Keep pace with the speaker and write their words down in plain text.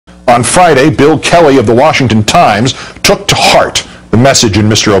On Friday, Bill Kelly of the Washington Times took to heart the message in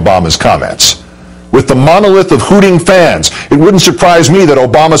Mr. Obama's comments. With the monolith of hooting fans, it wouldn't surprise me that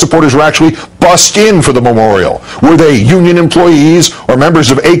Obama supporters were actually bussed in for the memorial. Were they union employees or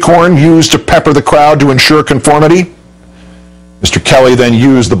members of Acorn used to pepper the crowd to ensure conformity? Mr. Kelly then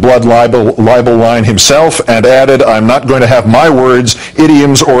used the blood libel line himself and added, "I'm not going to have my words,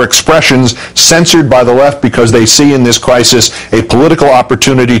 idioms, or expressions censored by the left because they see in this crisis a political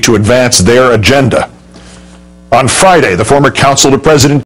opportunity to advance their agenda." On Friday, the former counsel to President